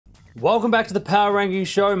Welcome back to the Power Rankings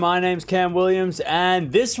Show. My name's Cam Williams,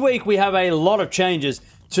 and this week we have a lot of changes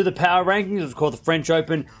to the Power Rankings. Of course, the French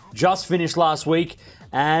Open just finished last week,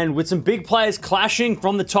 and with some big players clashing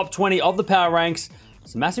from the top 20 of the Power Ranks,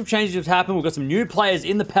 some massive changes have happened. We've got some new players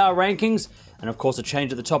in the Power Rankings, and of course a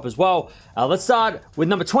change at the top as well. Let's start with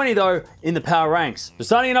number 20 though in the Power Ranks. So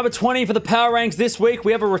starting at number 20 for the Power Ranks this week,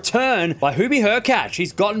 we have a return by Hubie Hurkacz.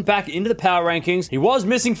 He's gotten back into the Power Rankings. He was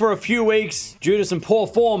missing for a few weeks due to some poor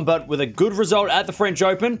form, but with a good result at the French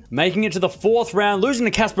Open, making it to the 4th round, losing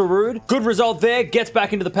to Casper Ruud. Good result there, gets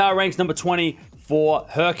back into the Power Ranks, number 20 for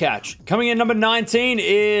Hurkacz. Coming in number 19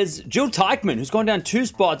 is Jill Teichmann, who's gone down 2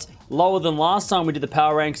 spots lower than last time we did the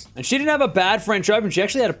Power Ranks. And she didn't have a bad French Open. She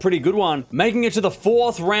actually had a pretty good one, making it to the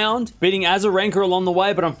 4th round, beating Azarenka along the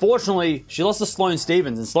way. But unfortunately, she lost to Sloane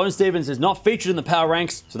Stephens. And Sloane Stephens is not featured in the Power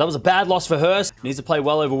Ranks. So that was a bad loss for her. Needs to play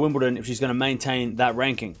well over Wimbledon if she's going to maintain that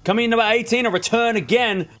ranking. Coming in number 18, a return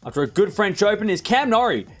again after a good French Open, is Cam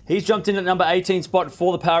Norrie. He's jumped in at number 18 spot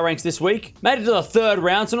for the Power Ranks this week. Made it to the 3rd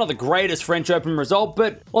round, so not the greatest French Open result,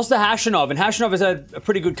 but lost to Khachanov. And Khachanov has had a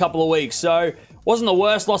pretty good couple of weeks. So wasn't the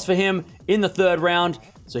worst loss for him in the 3rd round.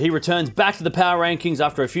 So he returns back to the Power Rankings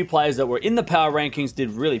after a few players that were in the Power Rankings did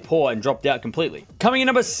really poor and dropped out completely. Coming in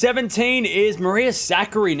number 17 is Maria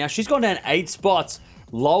Sakkari. Now she's gone down 8 spots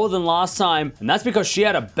lower than last time, and that's because she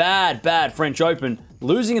had a bad French Open,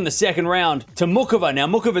 losing in the 2nd round to Muchova. Now,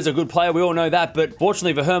 Muchova is a good player, we all know that, but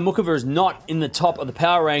fortunately for her, Muchova is not in the top of the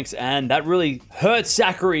Power Ranks, and that really hurt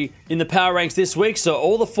Sakkari in the Power Ranks this week. So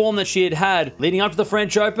all the form that she had leading up to the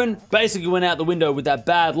French Open basically went out the window with that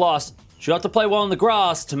bad loss. She got to play well on the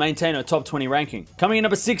grass to maintain her top 20 ranking. Coming in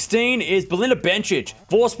number 16 is Belinda Bencic.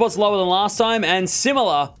 4 spots lower than last time, and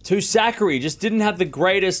similar to Sakkari, just didn't have the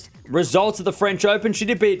greatest results at the French Open. She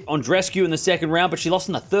did beat Andreescu in the 2nd round, but she lost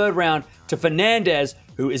in the 3rd round to Fernandez,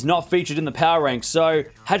 who is not featured in the Power Ranks. So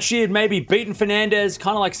had she maybe beaten Fernandez,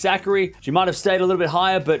 kind of like Sakkari, she might have stayed a little bit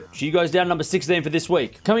higher, but she goes down to number 16 for this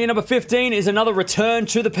week. Coming in number 15 is another return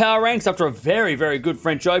to the Power Ranks after a very good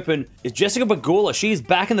French Open, is Jessica Pegula. She is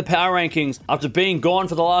back in the Power Rankings after being gone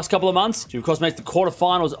for the last couple of months. She, of course, makes the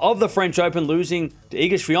quarterfinals of the French Open, losing to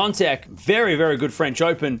Iga Swiatek. Very good French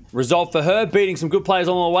Open result for her, beating some good players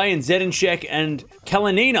along the way in Zidansek and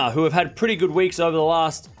Kalinina, who have had pretty good weeks over the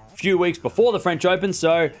last few weeks before the French Open.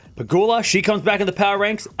 So Pegula, she comes back in the Power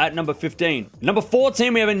Ranks at number 15. Number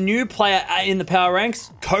 14, we have a new player in the Power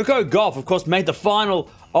Ranks. Coco Gauff, of course, made the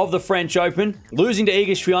final of the French Open, losing to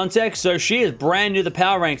Iga Swiatek. So she is brand new to the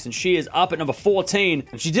Power Ranks, and she is up at number 14.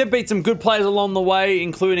 And she did beat some good players along the way,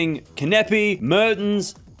 including Kanepi,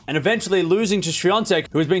 Mertens, and eventually losing to Swiatek,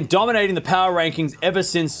 who has been dominating the Power Rankings ever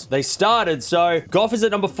since they started. So Gauff is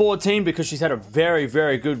at number 14 because she's had a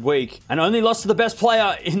very good week and only lost to the best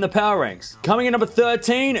player in the Power Ranks. Coming in number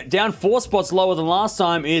 13, down 4 spots lower than last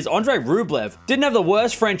time, is Andrei Rublev. Didn't have the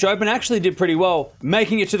worst French Open, actually did pretty well,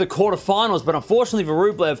 making it to the quarterfinals, but unfortunately for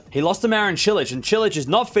Rublev, he lost to Marin Cilic, and Cilic is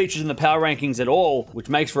not featured in the Power Rankings at all, which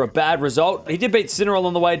makes for a bad result. He did beat Sinner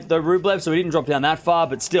on the way though, Rublev, so he didn't drop down that far,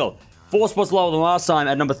 but still, 4 spots lower than last time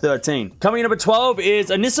at number 13. Coming in number 12 is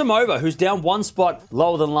Anisimova, who's down 1 spot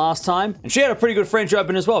lower than last time. And she had a pretty good French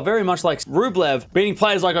Open as well, very much like Rublev, beating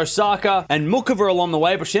players like Osaka and Muchova along the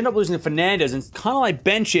way, but she ended up losing to Fernandez. And kind of like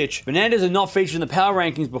Bencic, Fernandez is not featured in the Power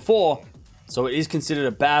Rankings before, so it is considered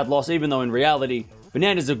a bad loss, even though in reality,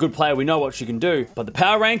 Fernandez is a good player. We know what she can do. But the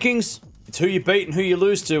Power Rankings, it's who you beat and who you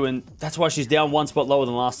lose to, and that's why she's down 1 spot lower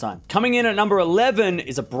than last time. Coming in at number 11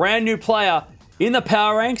 is a brand new player in the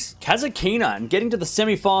Power Ranks, Kasatkina, and getting to the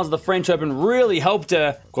semifinals of the French Open really helped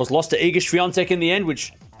her. Of course, lost to Iga Swiatek in the end,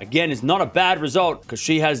 which again is not a bad result because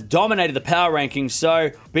she has dominated the Power Rankings. So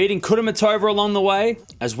beating Kudermetova along the way,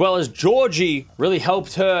 as well as Georgie, really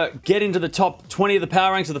helped her get into the top 20 of the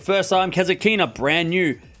Power Ranks for the first time. Kasatkina, brand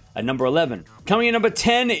new at number 11. Coming in number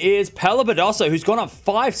 10 is Paula Badosa, who's gone up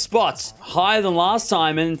 5 spots higher than last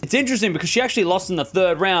time. And it's interesting because she actually lost in the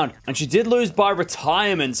 3rd round, and she did lose by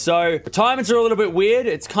retirement. So retirements are a little bit weird.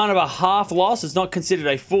 It's kind of a half loss. It's not considered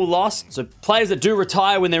a full loss. So players that do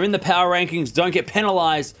retire when they're in the Power Rankings don't get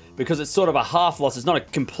penalized because it's sort of a half loss. It's not a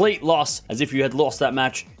complete loss as if you had lost that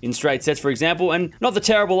match in straight sets, for example. And not the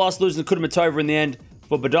terrible loss losing to Kudermetova in the end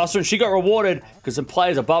for Badosa, and she got rewarded because some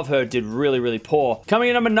players above her did really poor. Coming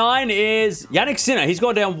in number 9 is Jannik Sinner. He's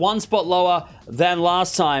gone down 1 spot lower than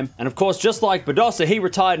last time. And of course, just like Badosa, he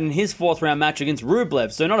retired in his 4th round match against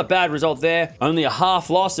Rublev. So not a bad result there. Only a half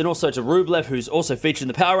loss, and also to Rublev, who's also featured in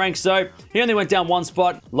the Power Ranks. So he only went down 1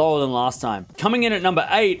 spot lower than last time. Coming in at number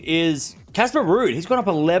 8 is Casper Ruud, he's gone up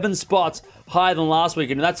 11 spots higher than last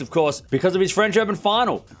week, and that's, of course, because of his French Open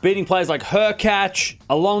final. Beating players like Hurkacz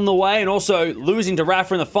along the way, and also losing to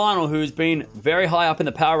Rafa in the final, who's been very high up in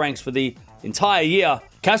the power ranks for the entire year.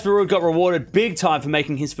 Casper Ruud got rewarded big time for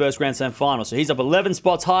making his first Grand Slam final, so he's up 11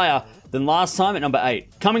 spots higher than last time at number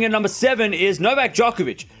 8. Coming in at number 7 is Novak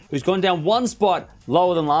Djokovic, who's gone down 1 spot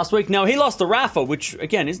lower than last week. Now, he lost to Rafa, which,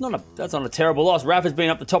 again, that's not a terrible loss. Rafa's been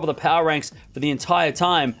up the top of the power ranks for the entire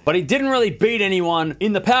time, but he didn't really beat anyone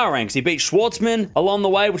in the power ranks. He beat Schwartzman along the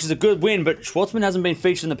way, which is a good win, but Schwartzman hasn't been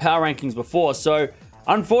featured in the power rankings before, so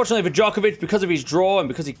unfortunately for Djokovic, because of his draw and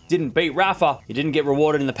because he didn't beat Rafa, he didn't get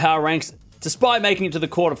rewarded in the power ranks, despite making it to the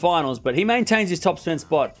quarterfinals, but he maintains his top 10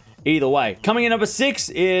 spot either way. Coming in number 6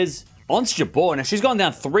 is Ons Jabeur. Now, she's gone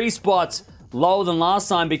down 3 spots lower than last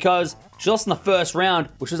time because she lost in the first round,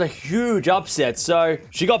 which was a huge upset. So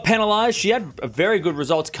she got penalized. She had a very good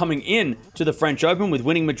results coming in to the French Open with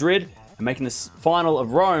winning Madrid and making the final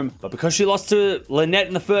of Rome. But because she lost to Lynette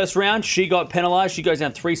in the first round, she got penalized. She goes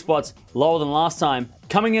down 3 spots lower than last time.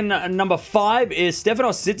 Coming in at number 5 is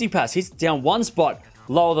Stefanos Tsitsipas. He's down 1 spot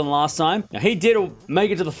lower than last time. Now, he did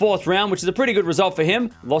make it to the 4th round, which is a pretty good result for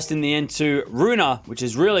him. Lost in the end to Rune, which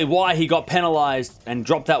is really why he got penalized and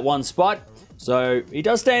dropped that 1 spot. So he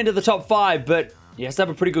does stay into the top 5, but he has to have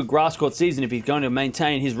a pretty good grass court season if he's going to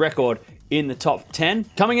maintain his record in the top 10.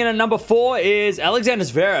 Coming in at number 4 is Alexander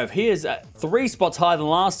Zverev. He is at 3 spots higher than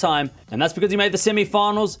last time, and that's because he made the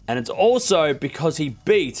semifinals, and it's also because he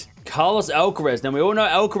beat Carlos Alcaraz. Now, we all know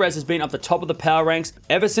Alcaraz has been up the top of the power ranks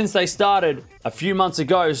ever since they started a few months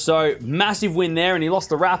ago, so massive win there, and he lost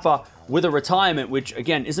to Rafa with a retirement, which,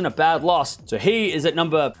 again, isn't a bad loss. So he is at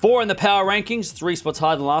number 4 in the power rankings, 3 spots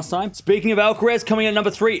higher than last time. Speaking of Alcaraz, coming in at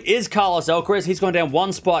number 3 is Carlos Alcaraz. He's gone down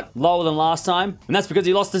 1 spot lower than last time, and that's because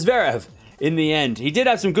he lost to Zverev in the end. He did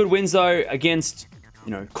have some good wins, though, against,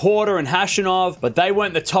 Korda and Hashanov, but they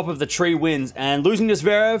weren't the top of the tree wins, and losing to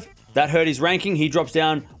Zverev, that hurt his ranking. He drops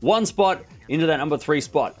down 1 spot into that number 3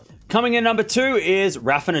 spot. Coming in number 2 is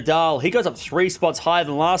Rafa Nadal. He goes up 3 spots higher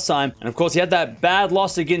than last time. And of course, he had that bad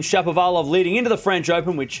loss against Shapovalov leading into the French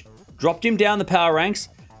Open, which dropped him down the power ranks.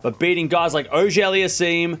 But beating guys like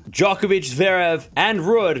Auger-Aliassime, Djokovic, Zverev, and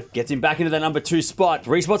Ruud gets him back into that number 2 spot.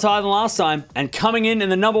 3 spots higher than last time. And coming in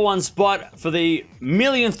the number 1 spot for the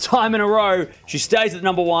millionth time in a row, she stays at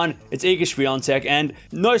number 1. It's Iga Swiatek. And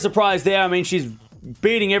no surprise there. I mean, she's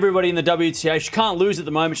beating everybody in the WTA. She can't lose at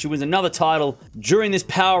the moment. She wins another title during this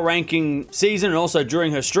power ranking season and also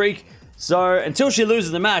during her streak. So until she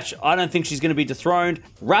loses the match, I don't think she's going to be dethroned.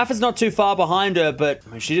 Rafa's not too far behind her, but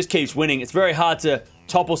she just keeps winning. It's very hard to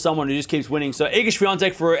topple someone who just keeps winning. So Iga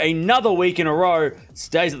Swiatek, for another week in a row,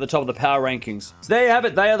 stays at the top of the power rankings. So there you have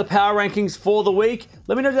it. They are the power rankings for the week.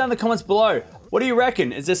 Let me know down in the comments below. What do you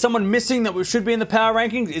reckon? Is there someone missing that should be in the power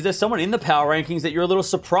rankings? Is there someone in the power rankings that you're a little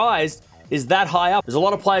surprised is that high up? There's a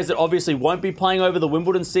lot of players that obviously won't be playing over the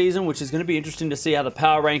Wimbledon season, which is going to be interesting to see how the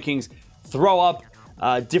power rankings throw up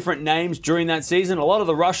different names during that season. A lot of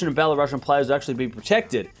the Russian and Belarusian players will actually be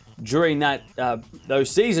protected during those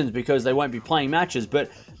seasons because they won't be playing matches. But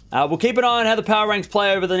we'll keep an eye on how the power ranks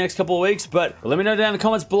play over the next couple of weeks. But let me know down in the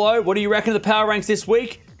comments below, what do you reckon of the power ranks this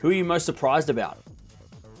week? Who are you most surprised about?